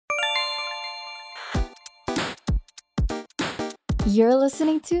You're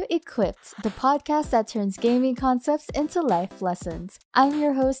listening to Equipped, the podcast that turns gaming concepts into life lessons. I'm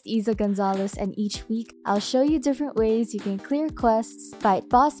your host, Isa Gonzalez, and each week I'll show you different ways you can clear quests, fight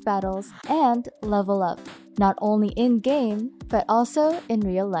boss battles, and level up, not only in game, but also in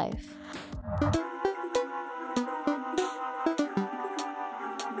real life.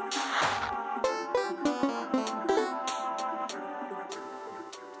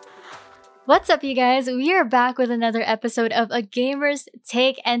 What's up, you guys? We are back with another episode of A Gamer's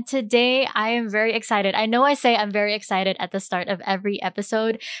Take, and today I am very excited. I know I say I'm very excited at the start of every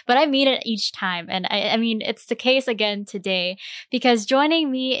episode, but I mean it each time. And I mean, it's the case again today, because joining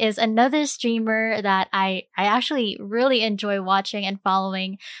me is another streamer that I actually really enjoy watching and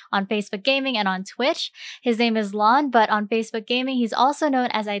following on Facebook Gaming and on Twitch. His name is Lon, but on Facebook Gaming, he's also known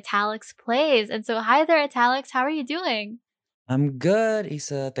as Italics Plays. And so, hi there, Italics. How are you doing? I'm good,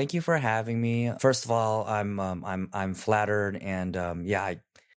 Issa. Thank you for having me. First of all, I'm flattered, and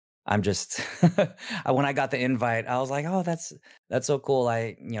I'm just when I got the invite, I was like, oh, that's so cool.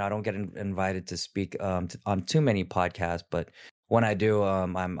 I don't get invited to speak on too many podcasts, but when I do,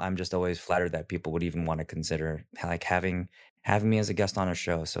 I'm just always flattered that people would even want to consider like having me as a guest on a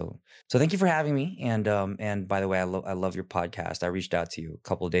show. So thank you for having me. And by the way, I love your podcast. I reached out to you a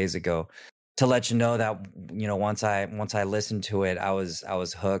couple of days ago to let you know that once I listened to it, I was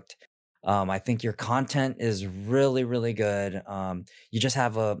hooked. I think your content is really, really good. You just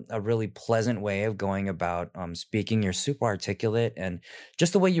have a really pleasant way of going about speaking. You're super articulate, and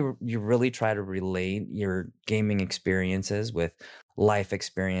just the way you really try to relate your gaming experiences with life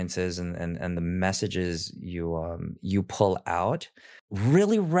experiences, and the messages you pull out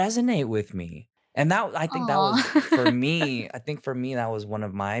really resonate with me. And that I think that was for Aww. me. I think for me that was one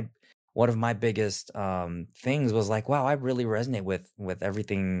of my biggest things was like, wow, I really resonate with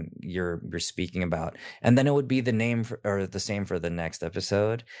everything you're speaking about. And then it would be the name or the same for the next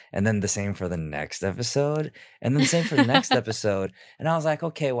episode, and then the same for the next episode, and then the same for the next episode. And I was like,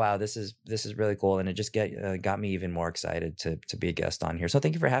 okay, wow, this is really cool, and it just got me even more excited to be a guest on here. So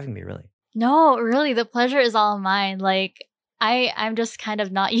thank you for having me. Really. No, really, the pleasure is all mine. Like, I'm just kind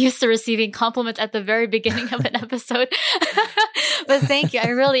of not used to receiving compliments at the very beginning of an episode. But thank you. I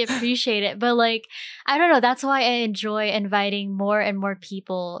really appreciate it. But like, I don't know. That's why I enjoy inviting more and more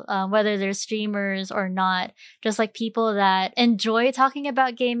people, whether they're streamers or not, just like people that enjoy talking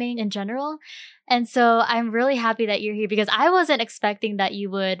about gaming in general. And so I'm really happy that you're here, because I wasn't expecting that you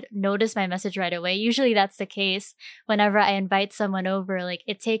would notice my message right away. Usually that's the case whenever I invite someone over. Like,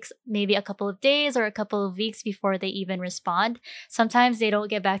 it takes maybe a couple of days or a couple of weeks before they even respond. Sometimes they don't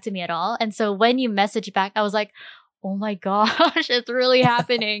get back to me at all. And so when you message back, I was like, oh my gosh, it's really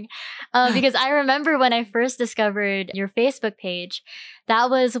happening. Because I remember when I first discovered your Facebook page, that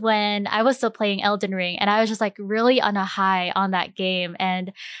was when I was still playing Elden Ring, and I was just like really on a high on that game.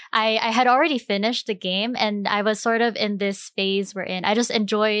 And I had already finished the game, and I was sort of in this phase wherein I just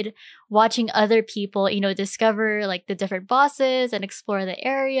enjoyed watching other people, discover like the different bosses and explore the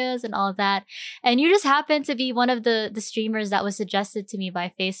areas and all that. And you just happened to be one of the streamers that was suggested to me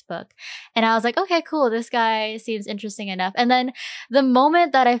by Facebook. And I was like, okay, cool. This guy seems interesting enough. And then the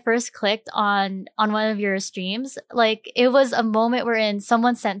moment that I first clicked on one of your streams, like, it was a moment wherein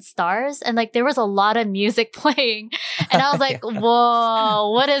someone sent stars, and like there was a lot of music playing, and I was like, Yeah. whoa,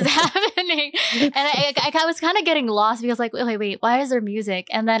 what is happening? And I was kind of getting lost, because like, wait, why is there music?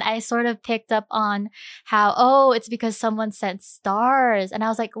 And then I sort of picked up on how, oh, it's because someone sent stars. And I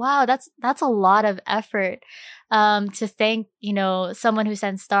was like, wow, that's a lot of effort to thank, someone who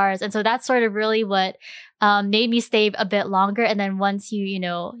sends stars. And so that's sort of really what made me stay a bit longer. And then once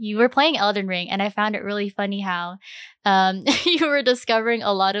you were playing Elden Ring, and I found it really funny how you were discovering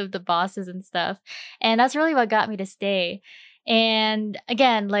a lot of the bosses and stuff. And that's really what got me to stay. And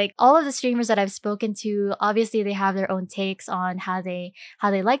again, like all of the streamers that I've spoken to, obviously they have their own takes on how they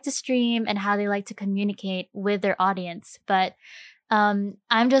like to stream and how they like to communicate with their audience. But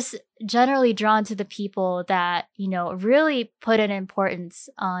I'm just generally drawn to the people that, really put an importance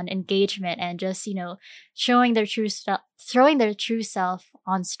on engagement and just, showing their true stuff, throwing their true self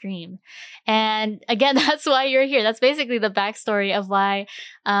on stream. And again, that's why you're here. That's basically the backstory of why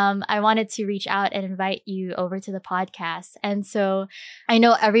I wanted to reach out and invite you over to the podcast. And so I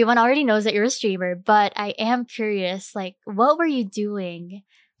know everyone already knows that you're a streamer, but I am curious, like, what were you doing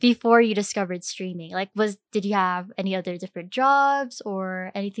before you discovered streaming? Like, did you have any other different jobs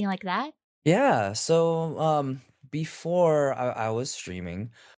or anything like that? Yeah. So before I was streaming,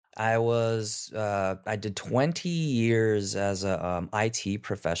 I did 20 years as a IT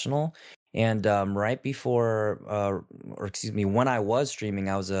professional. And right before, or excuse me, when I was streaming,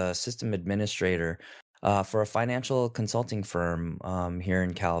 I was a system administrator for a financial consulting firm here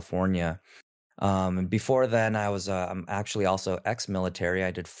in California. And before then, I'm actually also ex-military.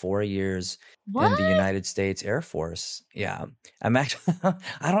 I did 4 years in the What? United States Air Force. Yeah, I'm actually.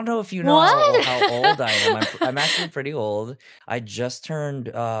 I don't know if you know What? how old I am. I'm actually pretty old. I just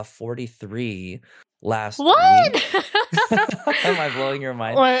turned 43 last What? week. Am I blowing your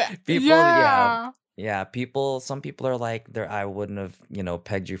mind? Or People, yeah, yeah. yeah. Some people are like, there. I wouldn't have,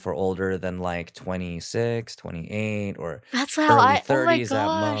 pegged you for older than like 26, 28, or That's how early oh my 30s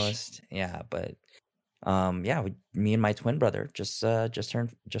at gosh. most. Yeah, but yeah, me and my twin brother just You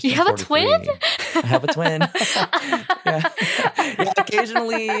turned have a twin? 43. I have a twin. Yeah. Yeah,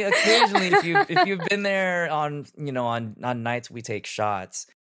 occasionally if you've been there on, on nights we take shots,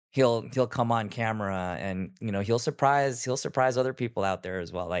 he'll come on camera and, he'll surprise other people out there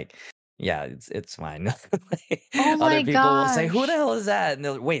as well. Like, yeah, it's fine. Like, Oh other my people will say, "Who the gosh. hell is that?" And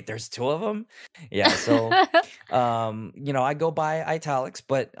they'll wait, there's two of them? Yeah, so I go by italics,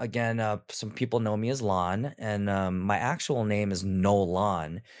 but again, some people know me as Lon, and my actual name is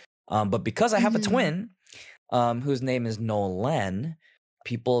Nolan. But because I have a Mhm. twin, whose name is Nolen,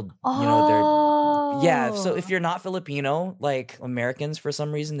 people, they're yeah. So if Oh. you're not Filipino, like Americans, for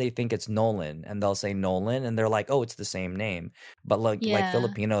some reason they think it's Nolan, and they'll say Nolan, and they're like, "Oh, it's the same name." But like Yeah.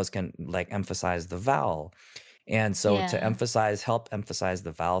 Filipinos can like emphasize the vowel, and so to Yeah. help emphasize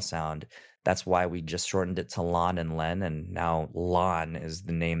the vowel sound, that's why we just shortened it to Lon and Len, and now Lon is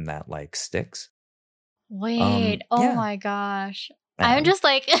the name that like sticks. Wait, oh Yeah, my gosh. I'm yeah. just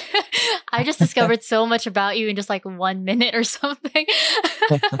like I just discovered so much about you in just like 1 minute or something.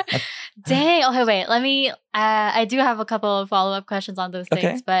 Dang. Okay, wait. Let me I do have a couple of follow-up questions on those things,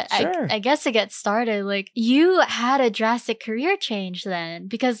 Okay, but sure. I guess to get started, like you had a drastic career change then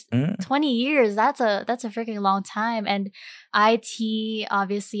because Mm, 20 years, that's a freaking long time, and IT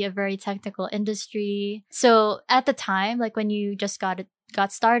obviously a very technical industry. So at the time, like when you just got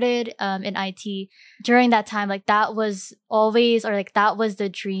started in IT, during that time, like that was always, or like that was the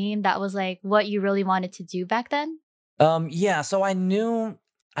dream, that was like what you really wanted to do back then? yeah, so I knew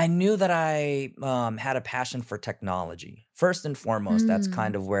that I had a passion for technology. First and foremost, that's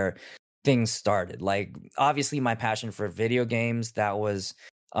kind Mm, of where things started. Like obviously my passion for video games, that was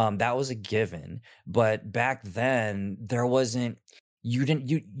a given. But back then there wasn't you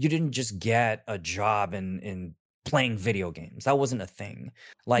didn't just get a job in playing video games. That wasn't a thing.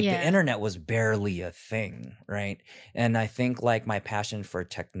 Like the yeah. internet was barely a thing, right? And I think like my passion for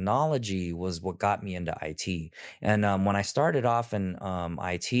technology was what got me into IT. And when I started off in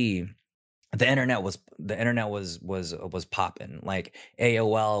IT, the internet was popping. Like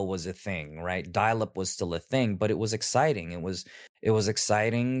AOL was a thing, right? Dial-up was still a thing, but it was exciting. It was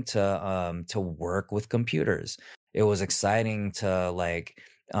exciting to work with computers. It was exciting to like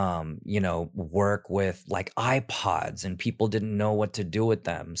work with like iPods, and people didn't know what to do with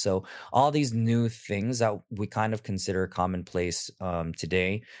them. So all these new things that we kind of consider commonplace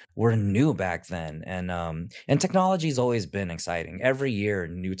today were new back then. And technology's always been exciting. Every year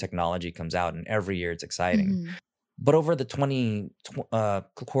new technology comes out, and every year it's exciting. Mhm. But over the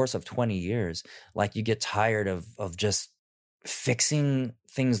course of 20 years, like you get tired of just fixing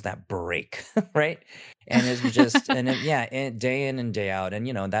things that break, right? And it's just and it, yeah, and day in and day out. And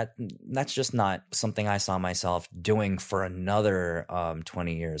that's just not something I saw myself doing for another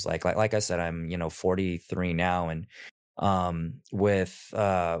 20 years. Like I said, I'm 43 now, and with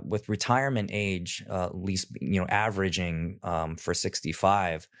retirement age, at least averaging for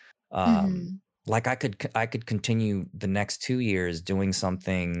 65, um Mhm. like I could continue the next 2 years doing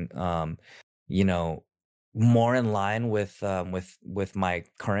something you know more in line with my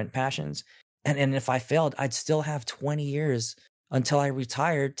current passions. And if I failed, I'd still have 20 years until I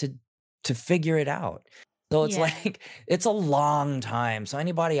retired to figure it out. So it's Yeah. like it's a long time. So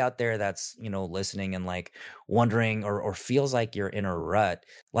anybody out there that's, listening and like wondering or feels like you're in a rut,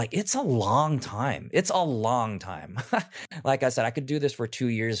 like it's a long time. It's a long time. Like I said, I could do this for 2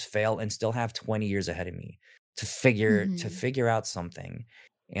 years, fail, and still have 20 years ahead of me to Mhm. figure out something.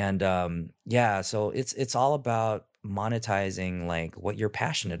 And yeah, so it's all about monetizing like what you're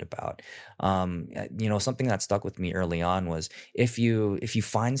passionate about. Something that stuck with me early on was, if you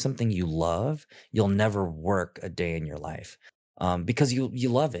find something you love, you'll never work a day in your life, because you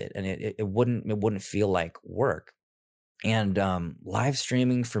love it, and it wouldn't feel like work. And live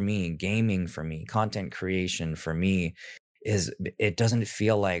streaming for me, gaming for me, content creation for me, it doesn't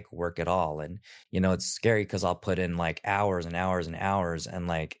feel like work at all. And it's scary because I'll put in like hours and hours and hours, and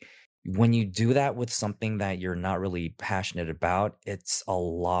like when you do that with something that you're not really passionate about, it's a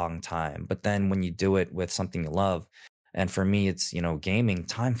long time. But then when you do it with something you love, and for me it's gaming,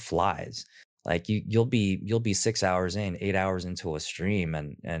 time flies. Like you'll be 6 hours in, 8 hours into a stream,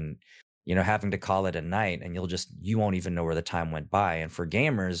 and having to call it a night, and you won't even know where the time went by. And for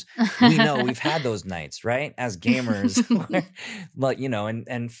gamers, we know we've had those nights, right? As gamers, but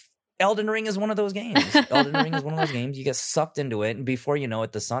Elden Ring is one of those games. Elden Ring is one of those games. You get sucked into it, and before you know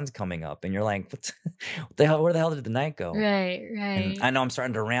it, the sun's coming up, and you're like, what the hell? Where the hell did the night go?" Right, And right. I know I'm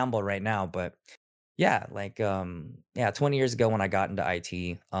starting to ramble right now, but yeah, like, yeah, 20 years ago when I got into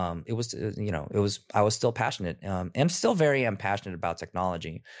IT, I was still passionate. And still very am passionate about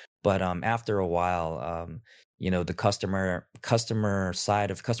technology. But after a while, the customer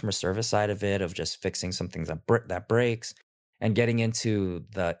service side of it, of just fixing some things that breaks, and getting into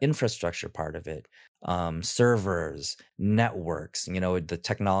the infrastructure part of it, servers, networks, the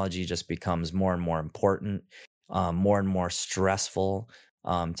technology just becomes more and more important, more and more stressful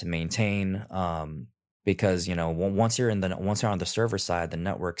to maintain. Because once you're on the server side, the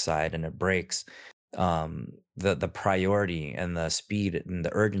network side, and it breaks, the priority and the speed and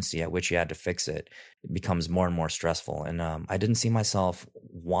the urgency at which you had to fix it becomes more and more stressful. And I didn't see myself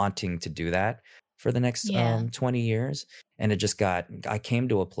wanting to do that for the next Yeah. 20 years. And I came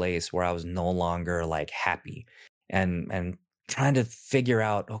to a place where I was no longer like happy, and trying to figure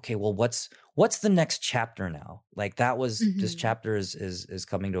out, okay, well, what's the next chapter now? Like, this Mhm. chapter is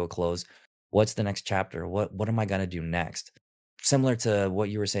coming to a close. What's the next chapter? What am I gonna do next? Similar to what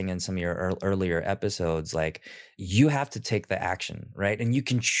you were saying in some of your earlier episodes, like, you have to take the action, right? And you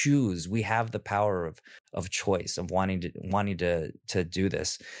can choose. We have the power of choice, of wanting to do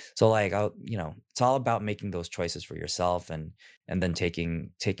this. So, like, it's all about making those choices for yourself, and then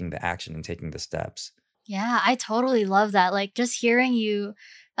taking the action and taking the steps. Yeah, I totally love that. Like just hearing you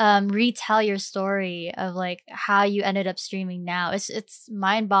retell your story of like how you ended up streaming now. It's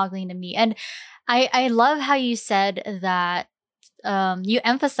mind-boggling to me. And I love how you said that you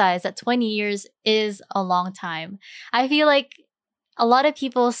emphasize that 20 years is a long time. I feel like a lot of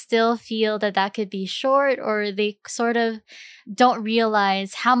people still feel that that could be short, or they sort of don't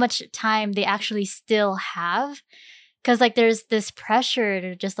realize how much time they actually still have. Cause like there's this pressure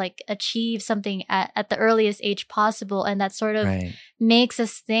to just like achieve something at the earliest age possible. And that sort of Right. makes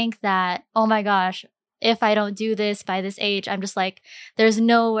us think that, oh my gosh, if I don't do this by this age, I'm just like, there's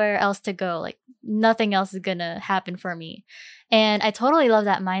nowhere else to go. Like nothing else is gonna happen for me. And I totally love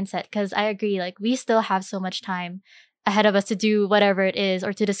that mindset because I agree, like we still have so much time ahead of us to do whatever it is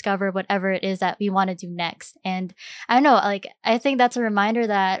or to discover whatever it is that we want to do next. And I don't know, like I think that's a reminder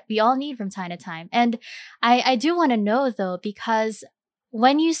that we all need from time to time. And I do want to know though, because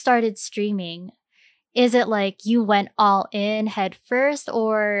when you started streaming, is it like you went all in head first,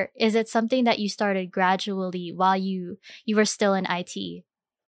 or is it something that you started gradually while you were still in IT?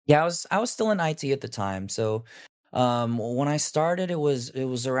 Yeah, I was still in IT at the time. So when I started, it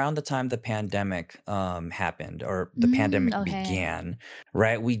was around the time the pandemic happened, or the Mm, pandemic okay. began,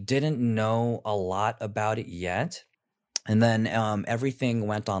 right? We didn't know a lot about it yet. And then everything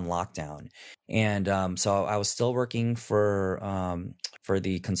went on lockdown. And so I was still working for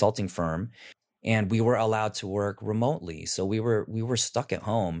the consulting firm, and we were allowed to work remotely. So we were stuck at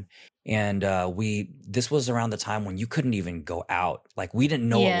home, and we this was around the time when you couldn't even go out. Like, we didn't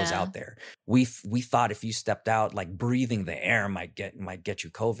know what was Yeah. out there. We thought if you stepped out, like, breathing the air might get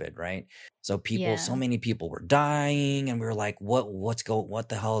you COVID, right? So Yeah. many people were dying, and we were like, what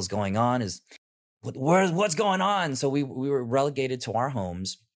the hell is going on? What's going on? So we were relegated to our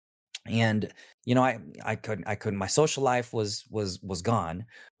homes. And I couldn't, my social life was gone.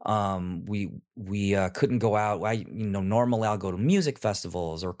 We couldn't go out. Normally I'll go to music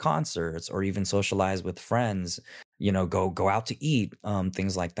festivals or concerts, or even socialize with friends, go out to eat,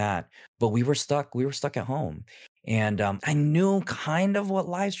 things like that. But we were stuck at home. And I knew kind of what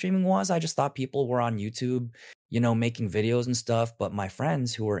live streaming was. I just thought people were on YouTube, making videos and stuff. But my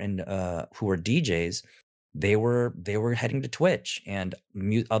friends who were DJs, they were heading to Twitch, and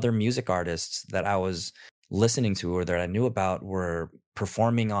other music artists that I was listening to, or that I knew about, were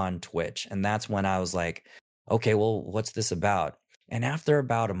performing on Twitch. And that's when I was like, okay, well, what's this about? And after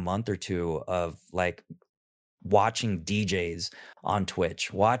about a month or two of like watching DJs on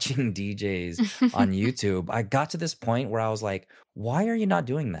Twitch, watching DJs on YouTube, I got to this point where I was like, why are you not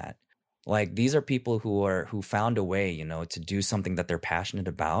doing that? Like, these are people who found a way, to do something that they're passionate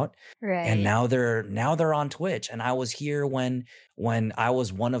about. And Right. now they're on Twitch. And I was here when I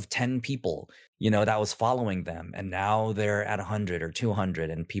was one of 10 people, that was following them. And now they're at 100 or 200,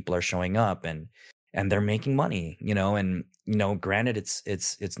 and people are showing up, and they're making money, and granted,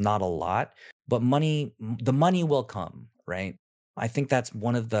 it's not a lot, but the money will come, right? I think that's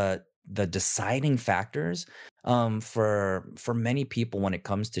one of the deciding factors for many people when it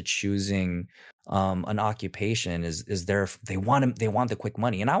comes to choosing an occupation is they want the quick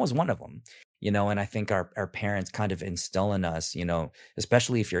money, and I was one of them. And I think our parents kind of instill in us,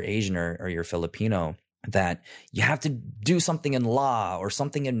 especially if you're Asian or you're Filipino, that you have to do something in law or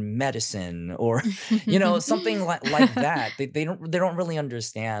something in medicine or something like that. They don't really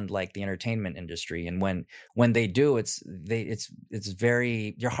understand like the entertainment industry, and when they do, it's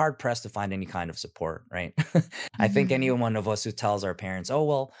very, you're hard pressed to find any kind of support, right? I think any Mhm. one of us who tells our parents, oh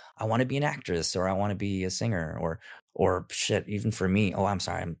well, I want to be an actress or I want to be a singer, or shit, even for me, oh I'm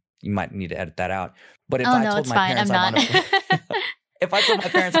sorry, you might need to edit that out, but if Oh, I no, told it's my fine. I'm parents I not. want to if I told my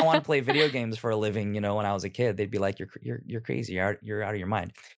parents I want to play video games for a living, when I was a kid, they'd be like, "You're crazy. You're out of your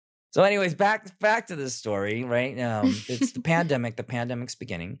mind." So, anyways, back to this story, right? It's the pandemic. The pandemic's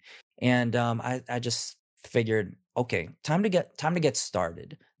beginning, and I just figured, okay, time to get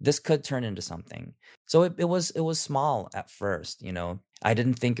started. This could turn into something. So it was small at first. I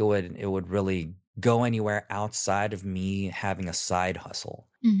didn't think it would really go anywhere outside of me having a side hustle.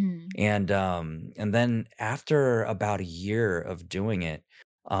 Mhm. And then after about a year of doing it,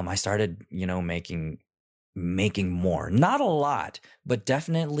 I started, making more. Not a lot, but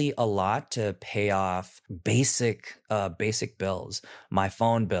definitely a lot to pay off basic bills. My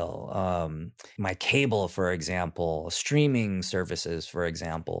phone bill, my cable, for example, streaming services, for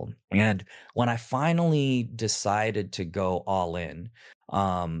example. And when I finally decided to go all in,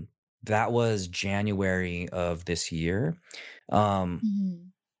 um, that was January of this year. Um,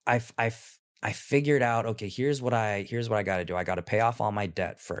 Mhm. I figured out, okay, here's what I got to do. I got to pay off all my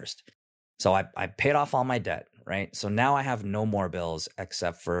debt first. So I paid off all my debt, right? So now I have no more bills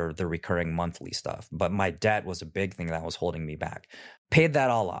except for the recurring monthly stuff. But my debt was a big thing that was holding me back. Paid that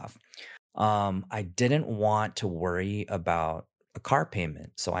all off. I didn't want to worry about a car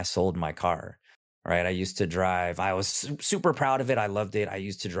payment, so I sold my car. Right, I used to drive. I was super proud of it. I loved it. I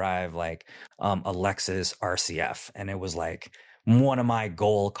used to drive like a Lexus RCF, and it was like one of my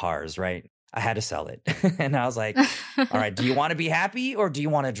goal cars. Right, I had to sell it, and I was like, "All right, do you want to be happy or do you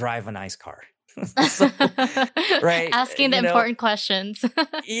want to drive a nice car?" So, right, Asking the important questions.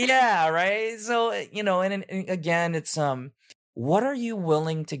 yeah, right. So, and again, it's what are you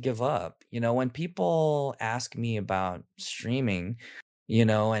willing to give up? When people ask me about streaming,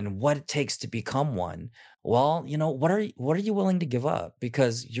 and what it takes to become one, well, what are you willing to give up?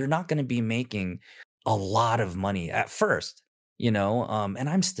 Because you're not going to be making a lot of money at first. And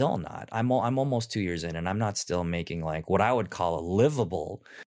I'm still not. I'm almost 2 years in, and I'm not still making like what I would call a livable,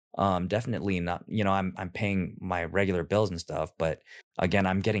 definitely not, I'm paying my regular bills and stuff, but again,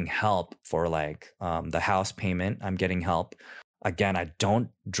 I'm getting help for like the house payment. I'm getting help. Again, I don't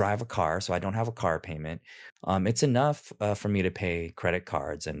drive a car, so I don't have a car payment. It's enough for me to pay credit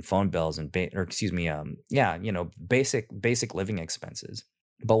cards and phone bills and or excuse me, yeah, basic living expenses.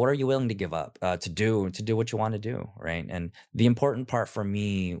 But what are you willing to give up to do what you want to do, right? And the important part for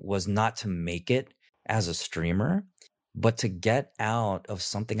me was not to make it as a streamer, but to get out of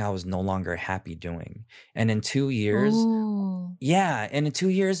something I was no longer happy doing. And in 2 years, Ooh. yeah, and in 2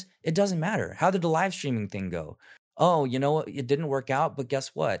 years, it doesn't matter. How did the live streaming thing go? Oh, you know what? It didn't work out, but guess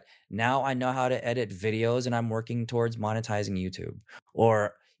what? Now I know how to edit videos and I'm working towards monetizing YouTube.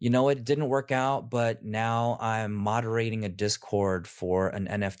 Or, it didn't work out, but now I'm moderating a Discord for an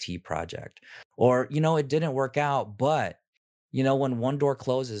NFT project. Or, it didn't work out, but when one door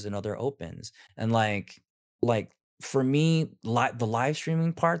closes, another opens. And like for me, the live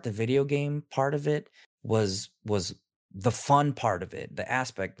streaming part, the video game part of it was the fun part of it, the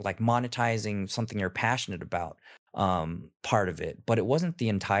aspect like monetizing something you're passionate about, part of it, but it wasn't the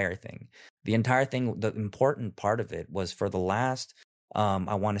entire thing. The entire thing, the important part of it was for the last,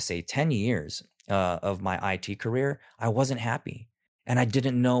 I want to say 10 years of my IT career, I wasn't happy and I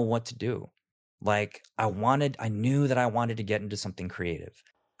didn't know what to do. Like I knew that I wanted to get into something creative.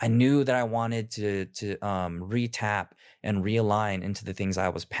 I knew that I wanted to retap and realign into the things I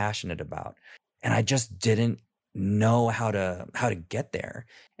was passionate about. And I just didn't know how to get there.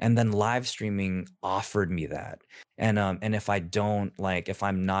 And then live streaming offered me that. And if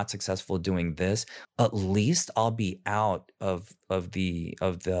I'm not successful doing this, at least I'll be out of the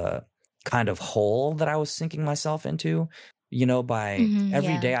kind of hole that I was sinking myself into. By Mhm,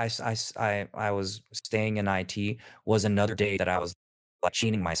 every yeah. day I was staying in IT was another day that I was like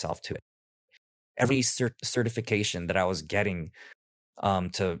cheating myself to it. Every certification that I was getting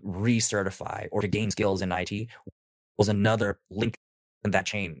to recertify or to gain skills in IT was another link in that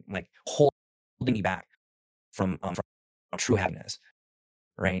chain, like holding me back from true happiness,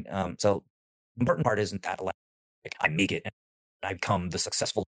 right? So the important part isn't that like I make it and I become the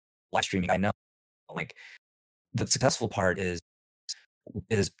successful live streaming, I know like the successful part is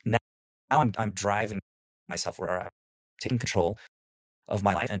now I'm driving myself where I'm taking control of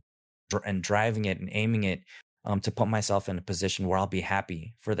my life and driving it and aiming it to put myself in a position where I'll be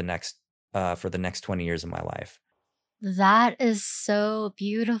happy for the next 20 years of my life. That is so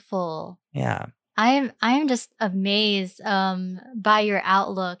beautiful. Yeah. I'm just amazed by your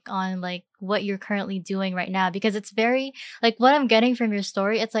outlook on like what you're currently doing right now, because it's very like what I'm getting from your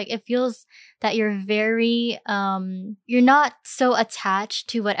story, it's like it feels that you're very you're not so attached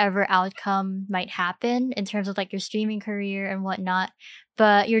to whatever outcome might happen in terms of like your streaming career and whatnot,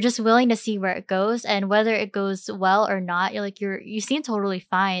 but you're just willing to see where it goes, and whether it goes well or not, you seem totally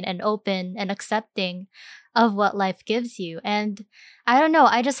fine and open and accepting of what life gives you. And I don't know,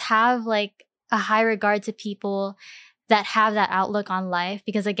 I just have like a high regard to people that have that outlook on life,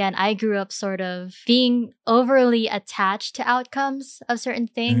 because again, I grew up sort of being overly attached to outcomes of certain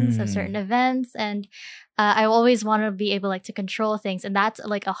things, of certain Mm, events, and I always want to be able like to control things, and that's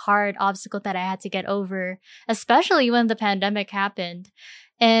like a hard obstacle that I had to get over, especially when the pandemic happened.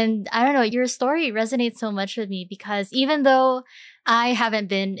 And I don't know, your story resonates so much with me, because even though I haven't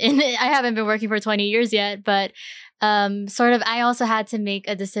been working for 20 years yet, but sort of I also had to make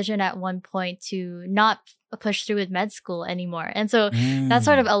a decision at one point to not push through with med school anymore. And so that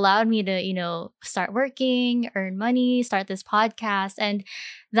sort of mm, allowed me to, start working, earn money, start this podcast. And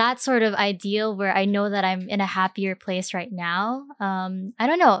that's sort of ideal where I know that I'm in a happier place right now. I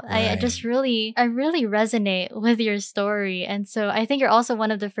don't know. right. I really resonate with your story. And so I think you're also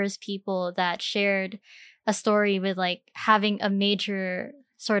one of the first people that shared a story with like having a major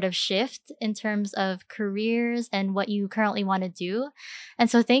sort of shift in terms of careers and what you currently want to do. And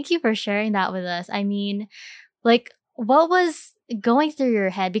so thank you for sharing that with us. I mean, like what was going through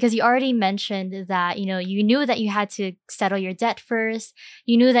your head, because you already mentioned that, you knew that you had to settle your debt first.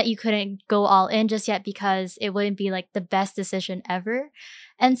 You knew that you couldn't go all in just yet because it wouldn't be like the best decision ever.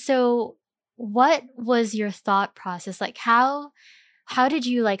 And so what was your thought process? Like how did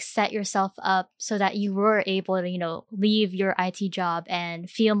you like set yourself up so that you were able to, leave your IT job and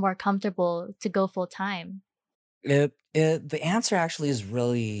feel more comfortable to go full time? The answer actually is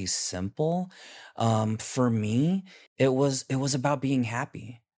really simple. For me, it was about being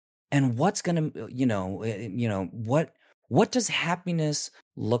happy. And what's gonna, what does happiness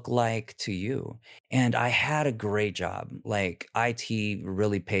look like to you? And I had a great job. Like IT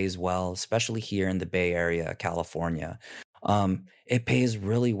really pays well, especially here in the Bay Area, California. It pays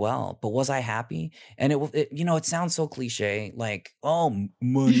really well. But was I happy? And it sounds so cliche, like, oh,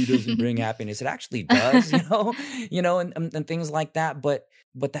 money doesn't bring happiness. It actually does, and things like that. But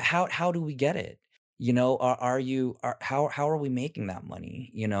how do we get it? Are you are how are we making that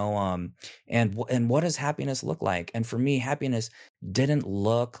money? And what does happiness look like? And for me, happiness didn't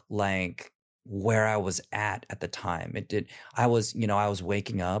look like where I was at the time. It did. I was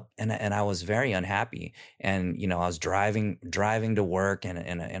waking up and I was very unhappy, and I was driving to work in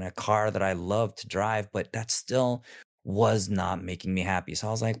a car that I love to drive, but that still was not making me happy. So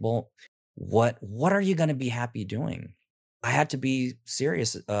I was like, well, what are you going to be happy doing? I had to be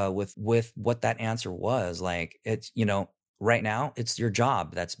serious with what that answer was. Like, it's right now it's your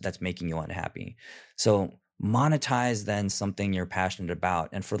job that's making you unhappy. So monetize then something you're passionate about.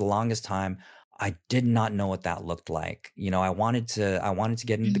 And for the longest time, I did not know what that looked like. I wanted to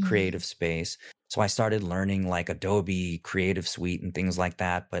get into the Mhm. creative space. So I started learning like Adobe Creative Suite and things like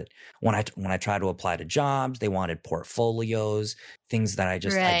that. But when I tried to apply to jobs, they wanted portfolios, things that I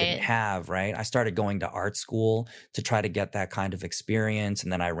didn't Right. have, right? I started going to art school to try to get that kind of experience,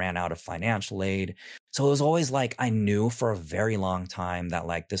 and then I ran out of financial aid. So it was always like I knew for a very long time that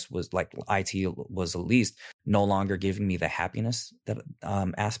like this was like IT was at least no longer giving me the happiness that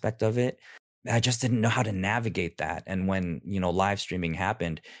aspect of it. I just didn't know how to navigate that. And when, live streaming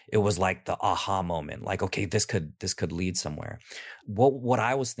happened, it was like the aha moment. Like, okay, this could lead somewhere. What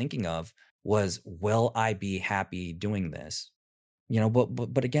I was thinking of was, will I be happy doing this?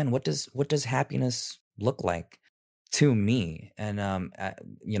 But again, what does happiness look like to me? And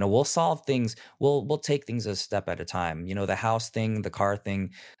we'll solve things. We'll take things a step at a time. The house thing, the car thing,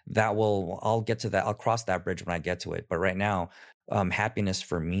 I'll get to that. I'll cross that bridge when I get to it. But right now, happiness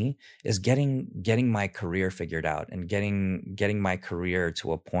for me is getting my career figured out, and getting my career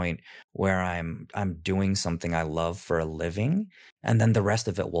to a point where I'm doing something I love for a living, and then the rest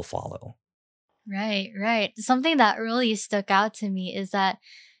of it will follow. Right, right. Something that really stuck out to me is that,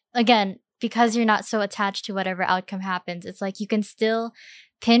 again, because you're not so attached to whatever outcome happens, it's like you can still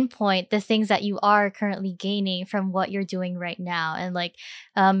pinpoint the things that you are currently gaining from what you're doing right now, and like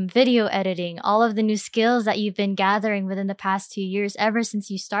video editing, all of the new skills that you've been gathering within the past 2 years ever since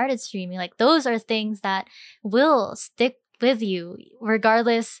you started streaming, like those are things that will stick with you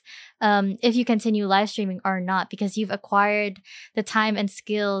regardless if you continue live streaming or not, because you've acquired the time and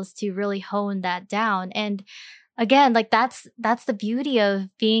skills to really hone that down. And again, like that's the beauty of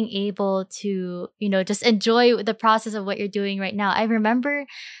being able to, just enjoy the process of what you're doing right now. I remember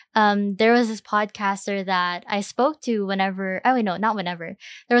there was this podcaster that I spoke to whenever, oh wait, no, not whenever,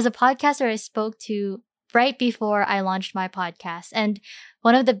 there was a podcaster I spoke to right before I launched my podcast, and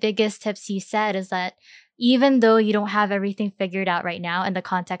one of the biggest tips he said is that even though you don't have everything figured out right now, and the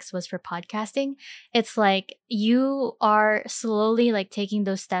context was for podcasting, it's like you are slowly like taking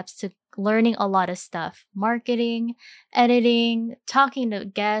those steps to learning a lot of stuff: marketing, editing, talking to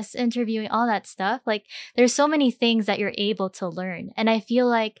guests, interviewing, all that stuff. Like there's so many things that you're able to learn. And I feel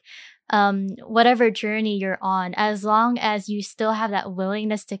like whatever journey you're on, as long as you still have that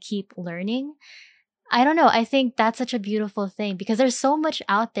willingness to keep learning, I don't know. I think that's such a beautiful thing, because there's so much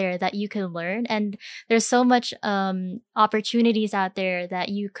out there that you can learn, and there's so much opportunities out there that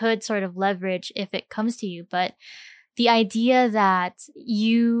you could sort of leverage if it comes to you. But the idea that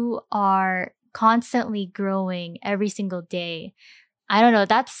you are constantly growing every single day, I don't know,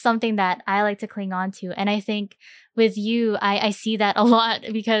 that's something that I like to cling on to. And I think with you, I see that a lot,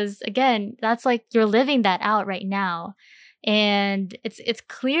 because again, that's like you're living that out right now. And it's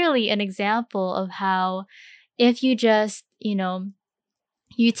clearly an example of how if you just,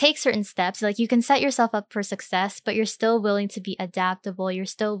 you take certain steps, like you can set yourself up for success, but you're still willing to be adaptable. You're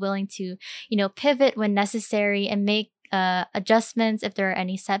still willing to, pivot when necessary and make adjustments if there are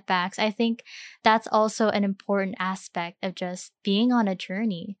any setbacks. I think that's also an important aspect of just being on a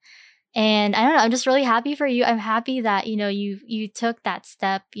journey. And I don't know, I'm just really happy for you. I'm happy that, you took that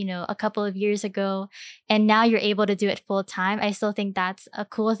step, a couple of years ago, and now you're able to do it full time. I still think that's a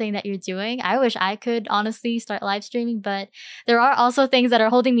cool thing that you're doing. I wish I could honestly start live streaming, but there are also things that are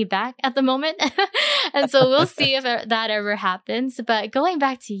holding me back at the moment. And so we'll see if that ever happens. But going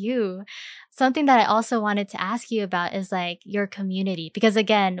back to you, something that I also wanted to ask you about is like your community. Because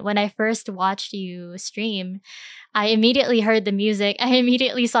again, when I first watched you stream, I immediately heard the music. I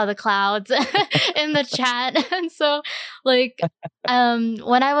immediately saw the clouds in the chat. And so like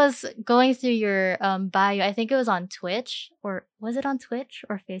when I was going through your bio, I think it was on Twitch, or was it on Twitch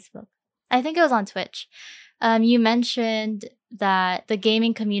or Facebook? I think it was on Twitch. You mentioned that the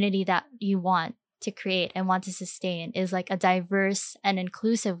gaming community that you want to create and want to sustain is like a diverse and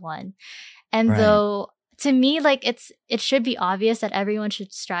inclusive one. And Right. though to me, like it should be obvious that everyone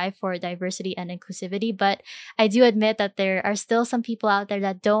should strive for diversity and inclusivity, but I do admit that there are still some people out there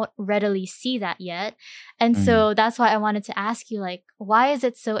that don't readily see that yet. And Mhm. so that's why I wanted to ask you, like, why is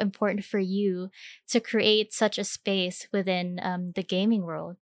it so important for you to create such a space within the gaming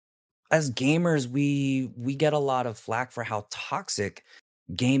world? As gamers, we get a lot of flack for how toxic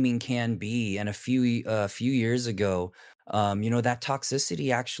gaming can be. And a few years ago, that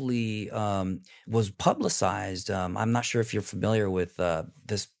toxicity actually was publicized. I'm not sure if you're familiar with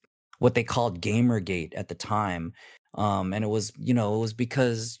this, what they called Gamergate at the time. And it was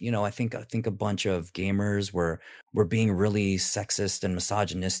because, I think a bunch of gamers were being really sexist and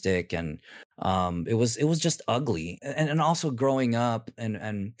misogynistic, and it was just ugly. And also growing up,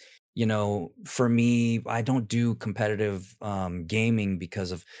 and for me, I don't do competitive gaming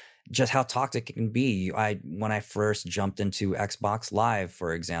because of just how toxic it can be. When I first jumped into Xbox Live,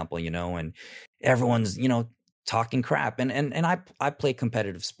 for example, and everyone's talking crap, and I play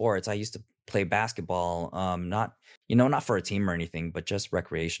competitive sports. I used to play basketball, not for a team or anything, but just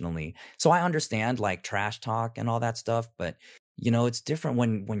recreationally. So I understand like trash talk and all that stuff, but it's different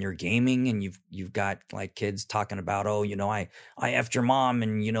when you're gaming and you've got like kids talking about, oh, I effed your mom,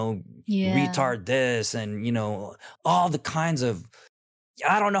 and Yeah. retard this, and all the kinds of,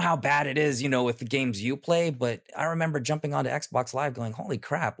 I don't know how bad it is, with the games you play, but I remember jumping onto Xbox Live going, holy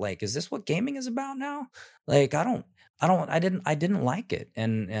crap, like, is this what gaming is about now? Like, I didn't like it.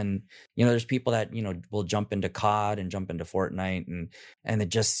 And there's people that, will jump into COD and jump into Fortnite, and it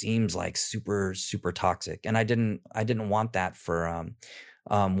just seems like super, super toxic. And I didn't want that for,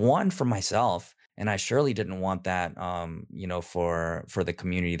 one, for myself. And I surely didn't want that, for the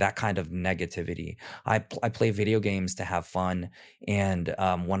community, that kind of negativity. I play video games to have fun, and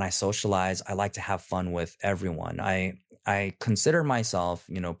when I socialize, I like to have fun with everyone. I consider myself,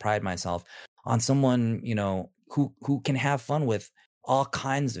 pride myself on someone, who can have fun with all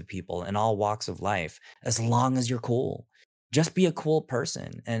kinds of people in all walks of life, as long as you're cool. Just be a cool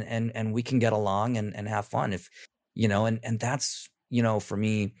person, and we can get along and have fun. If and for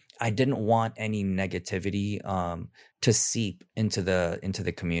me, I didn't want any negativity to seep into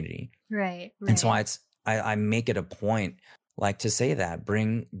the community. Right, And so right. I make it a point like to say that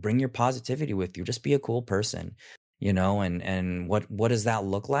bring your positivity with you. Just be a cool person, and what does that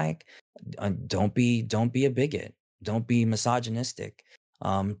look like? Don't be a bigot. Don't be misogynistic.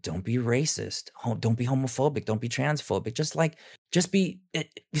 Don't be racist. Don't be homophobic. Don't be transphobic. Just be.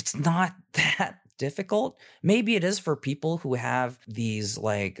 It's not that difficult. Maybe it is for people who have these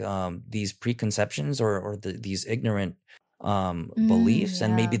these preconceptions or these ignorant beliefs,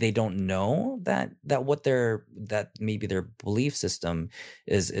 and maybe Yeah. they don't know that maybe their belief system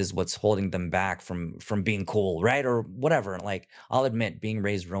is what's holding them back from being cool, right? Or whatever. Like, I'll admit, being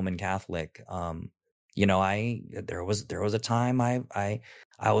raised Roman Catholic, I there was a time I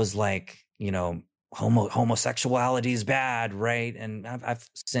was like, homosexuality is bad, right? And I've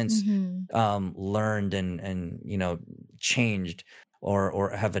since Mm-hmm. learned and changed or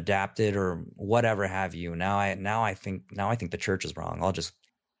have adapted or whatever have you. Now I think the church is wrong.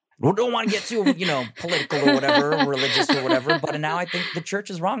 We don't want to get too political or whatever, religious or whatever, but now I think the church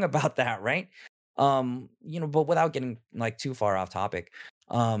is wrong about that, right? But without getting like too far off topic,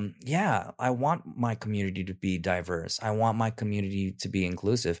 yeah, I want my community to be diverse. I want my community to be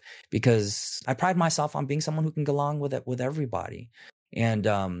inclusive because I pride myself on being someone who can get along with everybody. And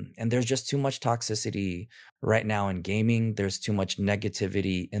there's just too much toxicity right now in gaming. There's too much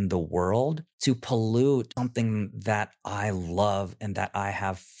negativity in the world to pollute something that I love and that I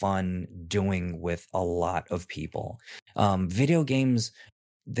have fun doing with a lot of people. Video games,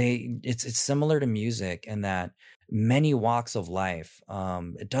 it's similar to music in that many walks of life.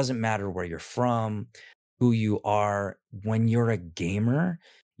 It doesn't matter where you're from, who you are. When you're a gamer,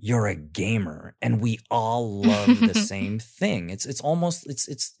 and we all love the same thing. It's almost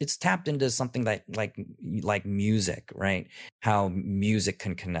it's tapped into something that like music, right? How music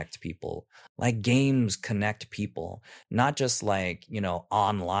can connect people, like games connect people, not just like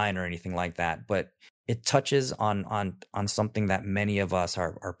online or anything like that, but it touches on something that many of us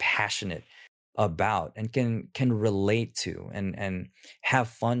are passionate about and can relate to and have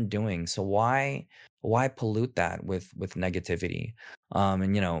fun doing. So why pollute that with negativity?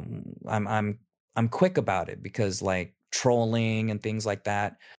 And I'm quick about it because like trolling and things like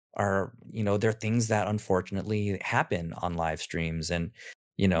that are they're things that unfortunately happen on live streams. And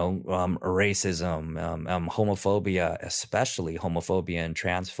racism, homophobia, especially homophobia and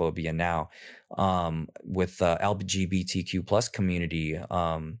transphobia now, with the LGBTQ plus community,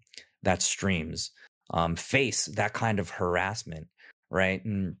 that streams, face that kind of harassment, right?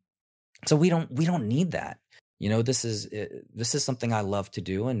 And so we don't need that. This is something I love to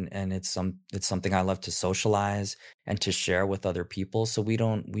do, and it's something I love to socialize and to share with other people. So we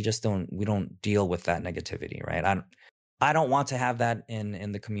don't deal with that negativity, right? I don't want to have that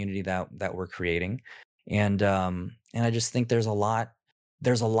in the community that we're creating. And I just think there's a lot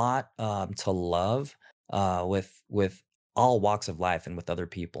to love with all walks of life and with other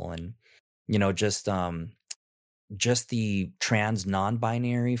people. And you know just the trans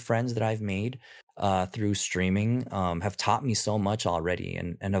non-binary friends that I've made through streaming have taught me so much already,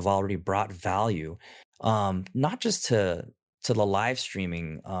 and have already brought value, not just to the live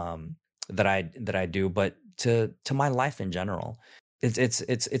streaming that I do, but to my life in general.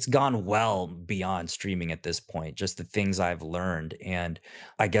 It's gone well beyond streaming at this point. Just the things I've learned, and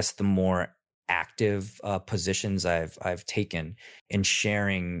I guess the more active positions I've taken in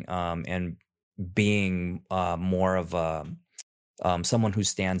sharing, and being more of a someone who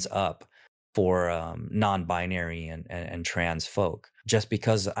stands up for non-binary and trans folk, just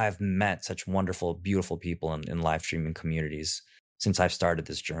because I've met such wonderful, beautiful people in live streaming communities since I've started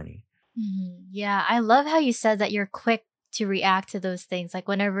this journey. Yeah, I love how you said that you're quick to react to those things. Like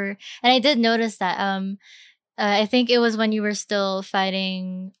whenever, and I did notice that. I think it was when you were still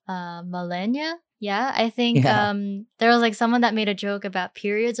fighting Millennia. Yeah, I think Yeah. there was like someone that made a joke about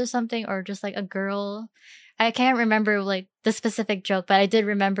periods or something, or just like a girl. I can't remember like the specific joke, but I did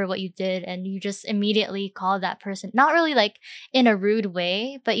remember what you did, and you just immediately called that person, not really like in a rude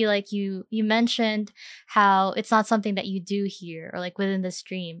way, but you mentioned how it's not something that you do here or like within the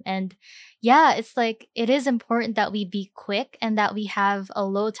stream. And yeah, it's like it is important that we be quick and that we have a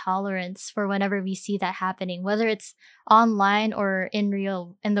low tolerance for whenever we see that happening, whether it's online or in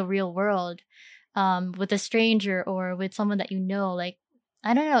the real world, with a stranger or with someone that you know. Like,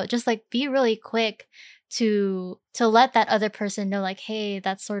 I don't know, just like be really quick to let that other person know, like, hey,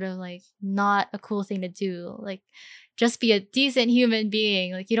 that's sort of like not a cool thing to do. Like, just be a decent human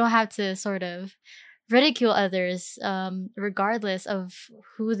being. Like, you don't have to sort of ridicule others, regardless of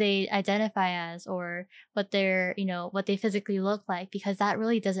who they identify as or what they're, what they physically look like, because that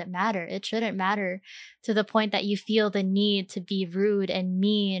really doesn't matter. It shouldn't matter to the point that you feel the need to be rude and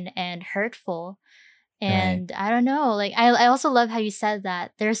mean and hurtful. Right. And I don't know, like I also love how you said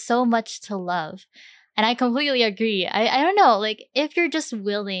that there's so much to love. And I completely agree. I don't know, like if you're just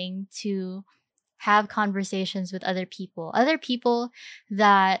willing to have conversations with other people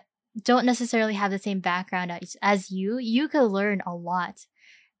that don't necessarily have the same background as you could learn a lot.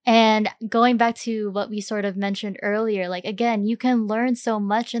 And going back to what we sort of mentioned earlier, like again, you can learn so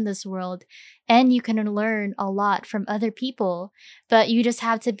much in this world and you can learn a lot from other people, but you just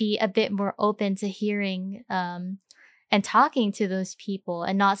have to be a bit more open to hearing and talking to those people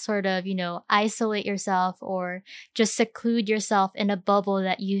and not sort of, isolate yourself or just seclude yourself in a bubble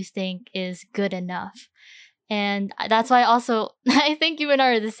that you think is good enough. And that's why also I think you and I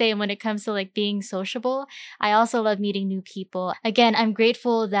are the same when it comes to like being sociable. I also love meeting new people. Again, I'm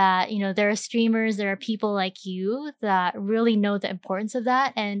grateful that, there are streamers, there are people like you that really know the importance of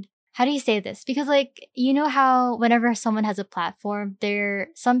that. And how do you say this? Because like, you know how whenever someone has a platform,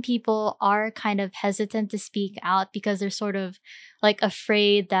 some people are kind of hesitant to speak out because they're sort of like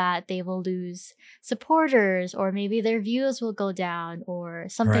afraid that they will lose supporters or maybe their views will go down or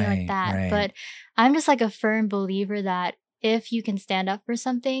something like Right. that. Right. But I'm just like a firm believer that if you can stand up for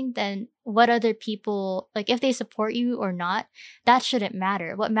something, then what other people, like if they support you or not, that shouldn't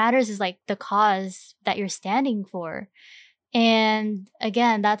matter. What matters is like the cause that you're standing for. And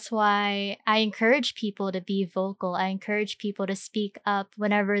again, that's why I encourage people to be vocal. I encourage people to speak up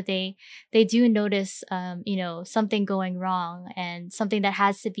whenever they do notice, something going wrong and something that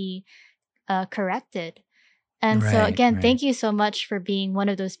has to be corrected. And so Right. again, Right. thank you so much for being one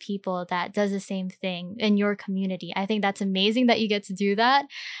of those people that does the same thing in your community. I think that's amazing that you get to do that.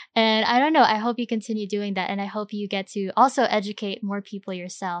 And I don't know, I hope you continue doing that. And I hope you get to also educate more people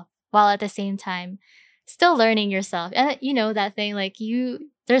yourself while at the same time still learning yourself. And that thing, like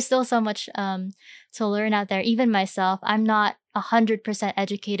there's still so much to learn out there. Even myself, I'm not 100%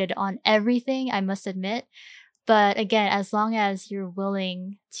 educated on everything, I must admit. But again, as long as you're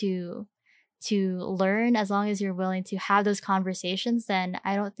willing to learn, as long as you're willing to have those conversations, then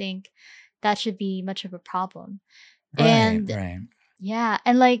I don't think that should be much of a problem. Right. And Right. yeah,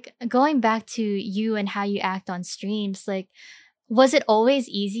 and like going back to you and how you act on streams, like was it always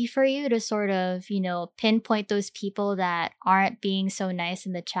easy for you to sort of, pinpoint those people that aren't being so nice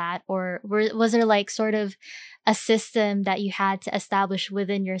in the chat? Or was there like sort of a system that you had to establish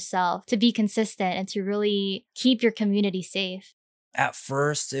within yourself to be consistent and to really keep your community safe? At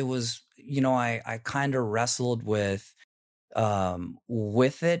first, it was, I kind of wrestled with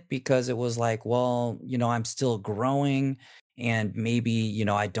it because it was like, well, I'm still growing and maybe,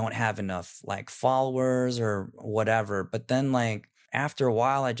 I don't have enough like followers or whatever. But then like after a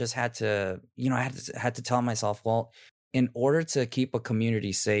while I just had to, I had to tell myself, well, in order to keep a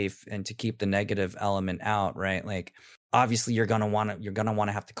community safe and to keep the negative element out, right? Like obviously you're going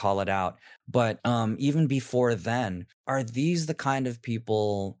to have to call it out. But even before then, are these the kind of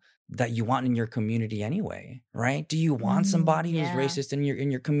people that you want in your community anyway, right? Do you want somebody who's Yeah. racist in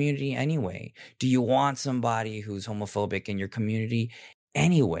your community anyway? Do you want somebody who's homophobic in your community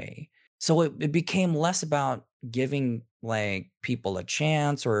anyway? So it became less about giving like people a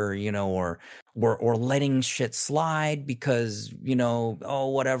chance or or letting shit slide because oh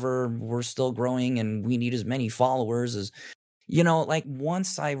whatever, we're still growing and we need as many followers as like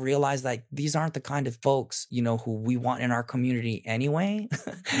once I realized like these aren't the kind of folks, who we want in our community anyway.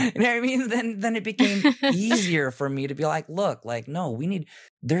 You know what I mean? Then it became easier for me to be like, look, like, no,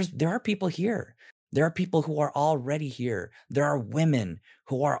 there are people here. There are people who are already here. There are women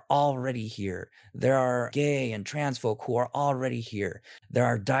who are already here. There are gay and trans folk who are already here. There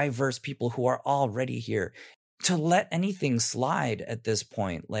are diverse people who are already here. To let anything slide at this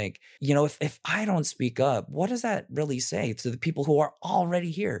point, like, if I don't speak up, what does that really say to the people who are already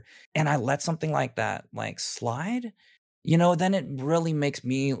here? And I let something like that like slide, then it really makes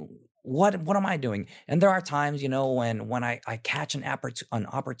me, what am I doing? And there are times, when I catch an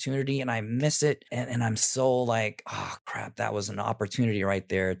opportunity and I miss it, and I'm so like, oh crap, that was an opportunity right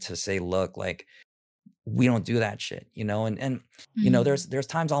there to say, look, like, we don't do that shit, and Mhm. there's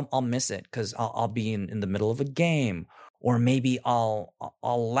times I'll miss it because I'll be in the middle of a game, or maybe I'll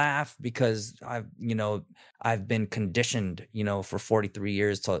laugh because I've been conditioned, for 43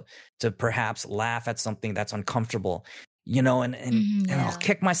 years to perhaps laugh at something that's uncomfortable, Mhm, and I'll yeah.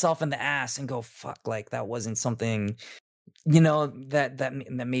 kick myself in the ass and go, fuck, like that wasn't something, that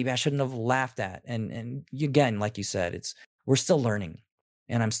maybe I shouldn't have laughed at. And again, like you said, we're still learning.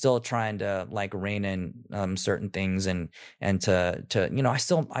 and I'm still trying to like rein in certain things, and to I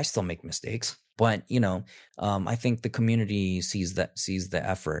still make mistakes, but I think the community sees the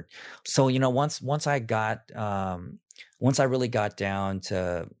effort. So once once I really got down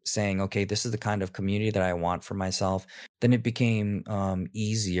to saying, okay, this is the kind of community that I want for myself, then it became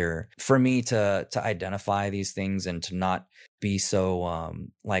easier for me to identify these things and to not be so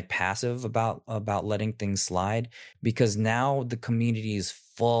like passive about letting things slide, because now the community is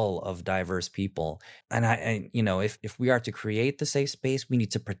full of diverse people, and if we are to create the safe space, we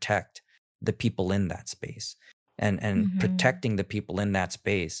need to protect the people in that space, and Mm-hmm. protecting the people in that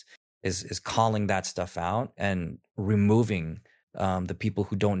space is calling that stuff out and removing the people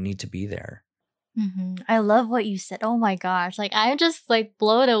who don't need to be there. I love what you said. Oh my gosh. Like, I'm just like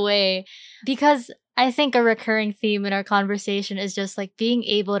blown away because I think a recurring theme in our conversation is just like being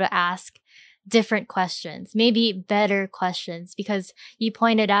able to ask different questions, maybe better questions, because you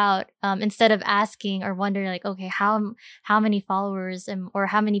pointed out, instead of asking or wondering like, okay, how many followers or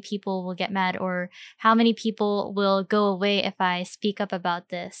how many people will get mad, or how many people will go away if I speak up about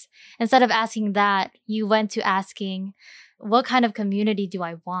this, instead of asking that, you went to asking, what kind of community do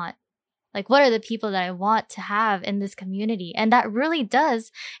I want? Like, what are the people that I want to have in this community? And that really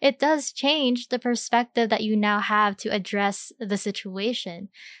it does change the perspective that you now have to address the situation,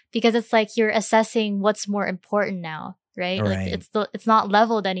 because it's like you're assessing what's more important now, right? Like, Right. it's not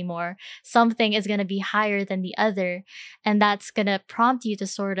leveled anymore. Something is going to be higher than the other, and that's going to prompt you to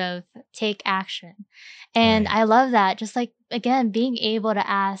sort of take action. And Right. I love that. Just like, again, being able to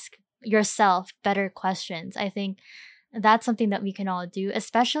ask yourself better questions. I think that's something that we can all do,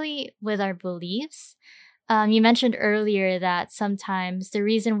 especially with our beliefs. You mentioned earlier that sometimes the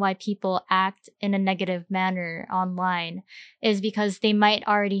reason why people act in a negative manner online is because they might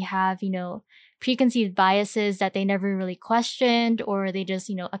already have, preconceived biases that they never really questioned, or they just,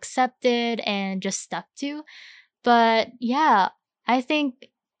 accepted and just stuck to. But yeah, I think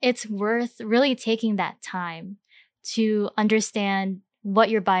it's worth really taking that time to understand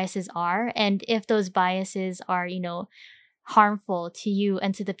what your biases are, and if those biases are, harmful to you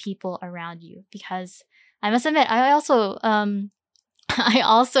and to the people around you. Because I must admit, I also I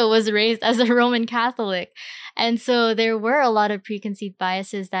also was raised as a Roman Catholic, and so there were a lot of preconceived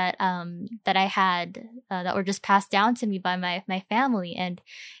biases that I had, that were just passed down to me by my family. And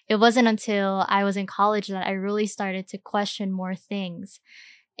it wasn't until I was in college that I really started to question more things.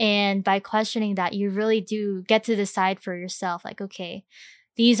 And by questioning that, you really do get to decide for yourself, like, okay,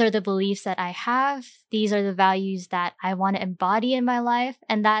 these are the beliefs that I have. These are the values that I want to embody in my life.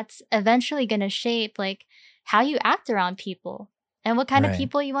 And that's eventually going to shape like how you act around people and what kind of Right.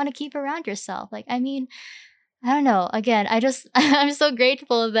 people you want to keep around yourself. Like, I mean, I don't know. Again, I'm so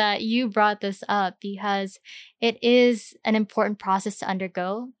grateful that you brought this up, because it is an important process to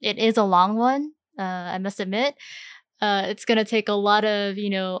undergo. It is a long one. I must admit, it's going to take a lot of,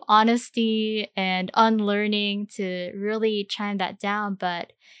 honesty and unlearning to really chime that down,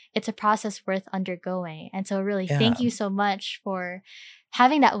 but it's a process worth undergoing. And so, really, Yeah. thank you so much for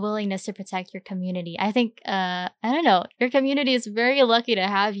having that willingness to protect your community. I think, I don't know, your community is very lucky to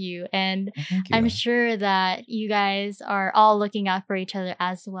have you. And Well, thank I'm you. sure that you guys are all looking out for each other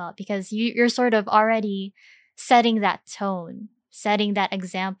as well, because you're sort of already setting that tone, setting that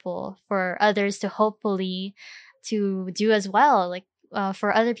example for others to hopefully to do as well, like,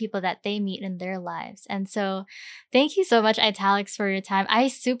 for other people that they meet in their lives. And so, thank you so much, Italics, for your time. I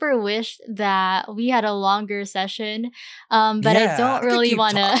super wish that we had a longer session, but I Yeah, don't I could really keep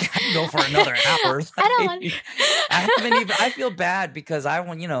want to. talking. I could go for another hour. I don't want. I haven't even. I feel bad because I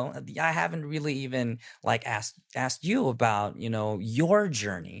haven't really even like asked you about your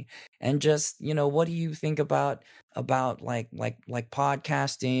journey, and just what do you think about like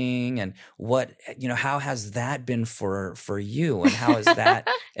podcasting, and what how has that been for you, and how has that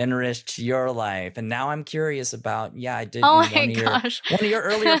enriched your life? And now I'm curious about, yeah, I did Oh in my gosh. one of your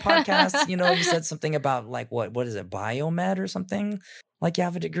earlier podcasts, you said something about like what is it, biomed or something? Like you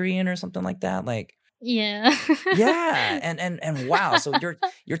have a degree in or something like that? Like, Yeah. yeah, and wow, so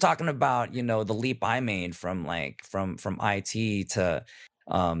you're talking about, the leap I made from like from IT to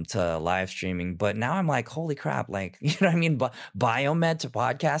live streaming. But now I'm like, holy crap, like, you know what I mean? But biomed to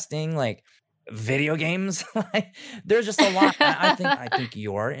podcasting, like video games, like there's just a lot. I think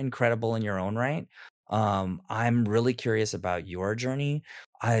you're incredible in your own right. I'm really curious about your journey.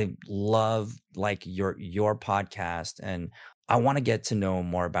 I love like your podcast, and I want to get to know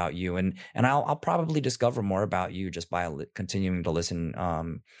more about you, and I'll probably discover more about you just by continuing to listen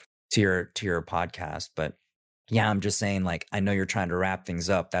to your podcast. But Yeah, I'm just saying, like, I know you're trying to wrap things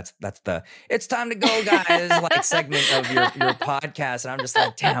up. That's the "It's time to go, guys," like, segment of your podcast, and I'm just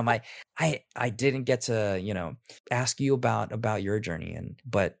like, "Damn, I didn't get to, ask you about your journey."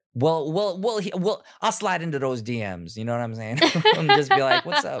 But I'll slide into those DMs, you know what I'm saying? And just be like,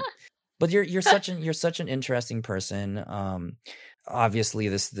 "What's up?" But you're such an interesting person. Obviously,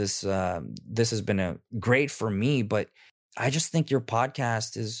 this has been a great for me, but I just think your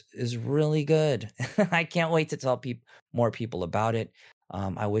podcast is really good. I can't wait to tell more people about it.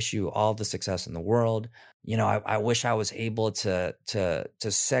 I wish you all the success in the world. I wish I was able to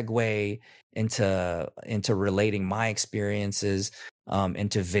segue into relating my experiences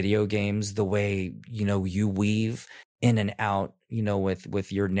into video games the way you weave in and out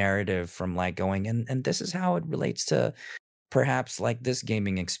with your narrative from like going and this is how it relates to perhaps like this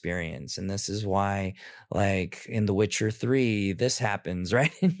gaming experience and this is why like in The Witcher 3 this happens,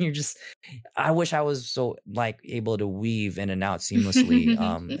 right? And I wish I was so like able to weave in and out seamlessly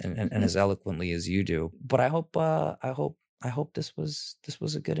and as eloquently as you do. But I hope this was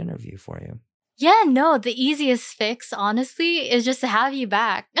a good interview for you. Yeah, no, the easiest fix, honestly, is just to have you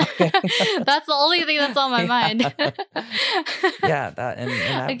back. Okay. That's the only thing that's on my mind. Yeah, that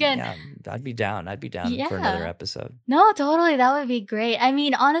and Again, yeah, I'd be down. I'd be down for another yeah. episode. No, totally. That would be great. I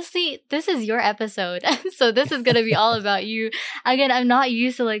mean, honestly, this is your episode. So this is going to be all about you. Again, I'm not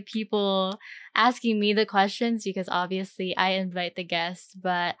used to like people asking me the questions because obviously I invite the guests,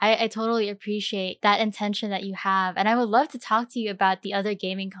 but I totally appreciate that intention that you have. And I would love to talk to you about the other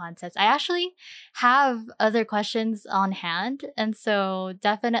gaming concepts. I actually have other questions on hand. And so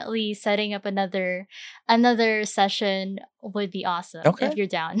definitely setting up another session would be awesome if Okay. you're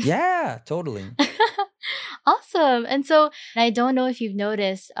down. Yeah, totally. Awesome. And so I don't know if you've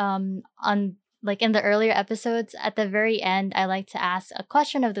noticed on like in the earlier episodes at the very end I like to ask a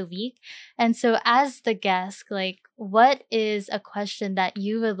question of the week. And so as the guest, like what is a question that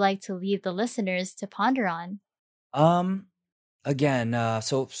you would like to leave the listeners to ponder on? Um, Again,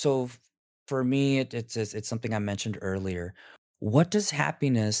 so for me, it's something I mentioned earlier. What does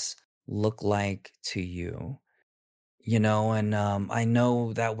happiness look like to you? And I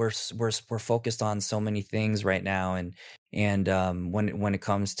know that we're focused on so many things right now, and when it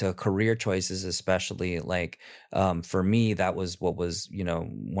comes to career choices, especially like for me, that was what was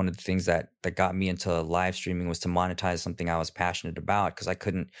one of the things that got me into live streaming was to monetize something I was passionate about because I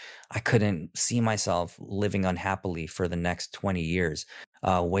couldn't see myself living unhappily for the next 20 years,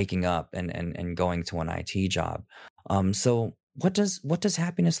 waking up and going to an IT job. So what does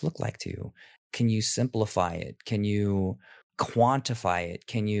happiness look like to you? Can you simplify it? Can you quantify it?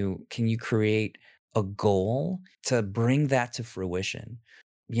 Can you create a goal to bring that to fruition?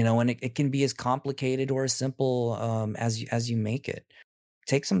 And it can be as complicated or as simple as you make it.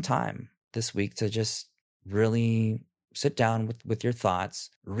 Take some time this week to just really sit down with your thoughts,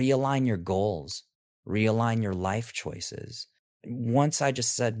 realign your goals, realign your life choices. Once I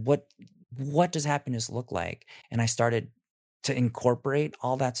just said, what does happiness look like? And I started to incorporate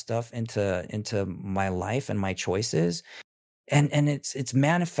all that stuff into my life and my choices, and it's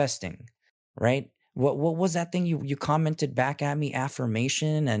manifesting, right? What was that thing you commented back at me?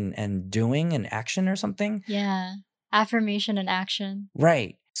 Affirmation and doing and action or something? Yeah. Affirmation and action.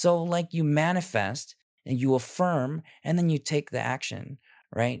 Right. So like you manifest and you affirm and then you take the action,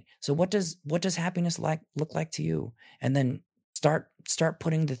 right? So what does happiness look like to you? And then start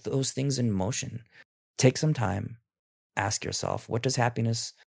putting those things in motion. Take some time, ask yourself, what does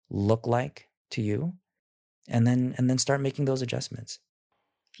happiness look like to you? And then start making those adjustments.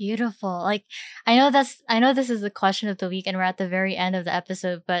 Beautiful. Like I know this is the question of the week and we're at the very end of the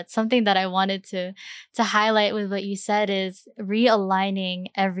episode, but something that I wanted to highlight with what you said is realigning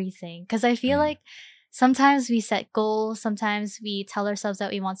everything. Cause I feel Mm. like sometimes we set goals, sometimes we tell ourselves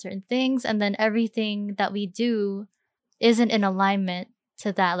that we want certain things, and then everything that we do isn't in alignment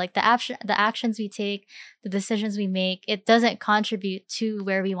to that. Like the actions we take, the decisions we make, it doesn't contribute to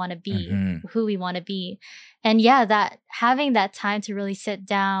where we want to be, Hmm. who we want to be. And yeah, that having that time to really sit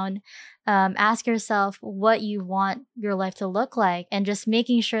down, ask yourself what you want your life to look like, and just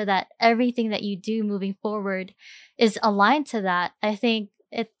making sure that everything that you do moving forward is aligned to that. I think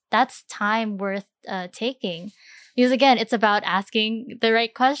that's time worth taking. Because again, it's about asking the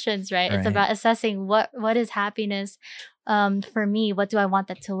right questions, right? It's Right. about assessing what is happiness for me. What do I want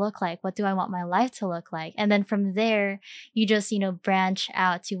that to look like? What do I want my life to look like? And then from there, you just branch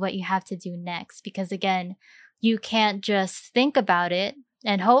out to what you have to do next. Because again, you can't just think about it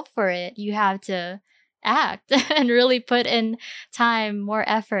and hope for it. You have to act and really put in time, more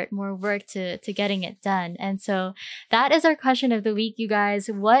effort, more work to getting it done. And so that is our question of the week, you guys.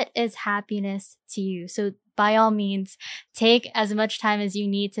 What is happiness to you? So by all means, take as much time as you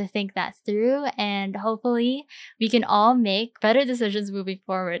need to think that through. And hopefully we can all make better decisions moving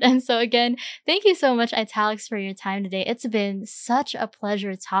forward. And so again, thank you so much, Italics, for your time today. It's been such a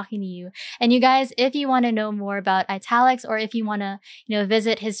pleasure talking to you. And you guys, if you want to know more about Italics, or if you want to,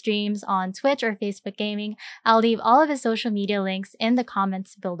 visit his streams on Twitch or Facebook Gaming, I'll leave all of his social media links in the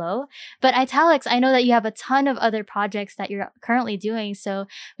comments below. But Italics, I know that you have a ton of other projects that you're currently doing. So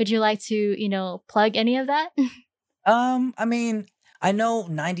would you like to, plug any of that? I mean, I know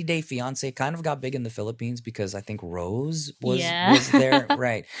 90 Day Fiance kind of got big in the Philippines because I think Rose was there,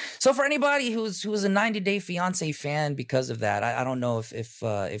 right? So for anybody who's a 90 Day Fiance fan because of that, I don't know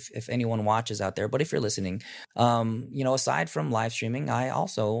if anyone watches out there, but if you're listening, aside from live streaming, I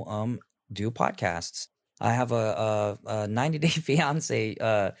also do podcasts. I have a 90 Day Fiance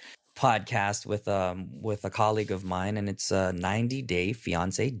podcast with a colleague of mine, and it's 90 Day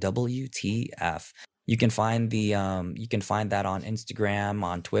Fiance WTF. You can find that on Instagram,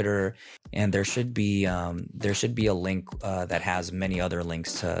 on Twitter, and there should be a link that has many other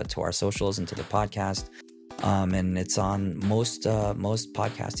links to our socials and to the podcast. And it's on most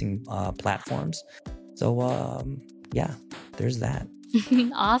podcasting platforms. So yeah, there's that.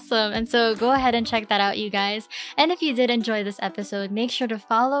 Awesome. And so go ahead and check that out, you guys. And if you did enjoy this episode, make sure to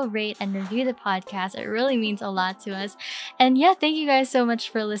follow, rate, and review the podcast. It really means a lot to us. And yeah, thank you guys so much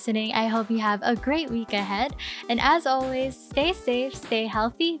for listening. I hope you have a great week ahead. And as always, stay safe, stay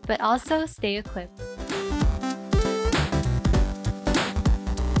healthy, but also stay equipped.